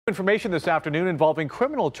Information this afternoon involving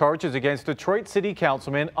criminal charges against Detroit City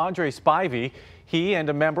Councilman Andre Spivey. He and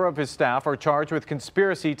a member of his staff are charged with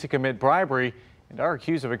conspiracy to commit bribery and are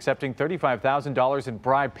accused of accepting $35,000 in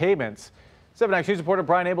bribe payments. 7 Action News reporter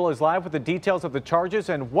Brian Abel is live with the details of the charges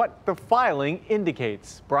and what the filing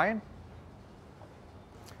indicates. Brian?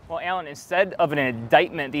 Well, Alan, instead of an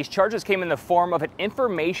indictment, these charges came in the form of an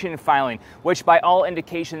information filing, which by all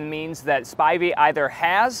indication means that Spivey either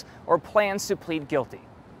has or plans to plead guilty.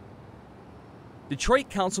 Detroit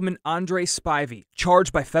Councilman Andre Spivey,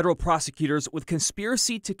 charged by federal prosecutors with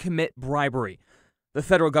conspiracy to commit bribery. The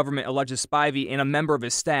federal government alleges Spivey and a member of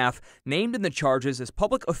his staff, named in the charges as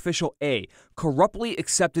Public Official A, corruptly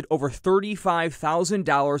accepted over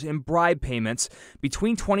 $35,000 in bribe payments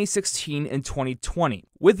between 2016 and 2020,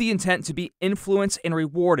 with the intent to be influenced and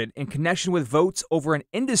rewarded in connection with votes over an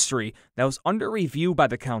industry that was under review by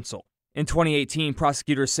the council. In 2018,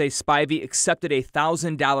 prosecutors say Spivey accepted a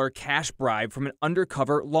 $1,000 cash bribe from an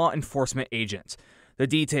undercover law enforcement agent. The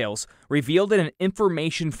details revealed in an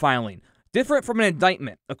information filing, different from an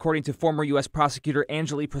indictment, according to former U.S. prosecutor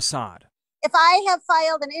Angeli Prasad. If I have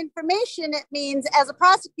filed an information, it means as a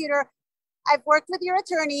prosecutor, I've worked with your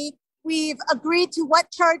attorney, we've agreed to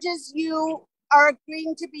what charges you are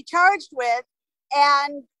agreeing to be charged with,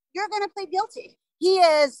 and you're going to plead guilty. He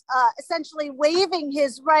is essentially waiving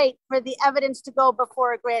his right for the evidence to go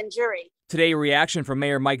before a grand jury. Today, a reaction from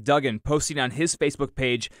Mayor Mike Duggan posting on his Facebook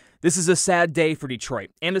page, "This is a sad day for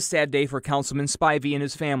Detroit and a sad day for Councilman Spivey and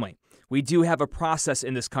his family. We do have a process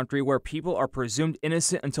in this country where people are presumed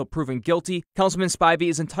innocent until proven guilty. Councilman Spivey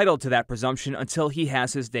is entitled to that presumption until he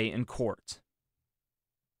has his day in court."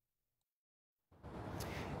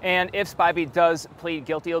 And if Spivey does plead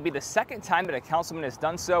guilty, it'll be the second time that a councilman has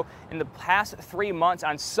done so in the past 3 months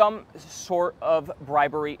on some sort of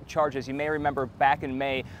bribery charges. You may remember back in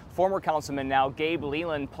May, former councilman now Gabe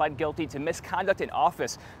Leland pled guilty to misconduct in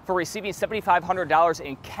office for receiving $7,500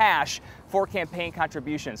 in cash for campaign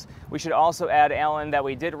contributions. We should also add, Alan, that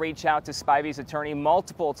we did reach out to Spivey's attorney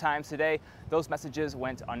multiple times today. Those messages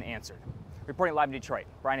went unanswered. Reporting live in Detroit,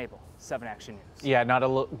 Brian Abel, 7 Action News. Yeah, not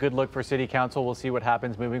a good look for City Council. We'll see what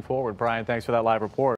happens moving forward. Brian, thanks for that live report.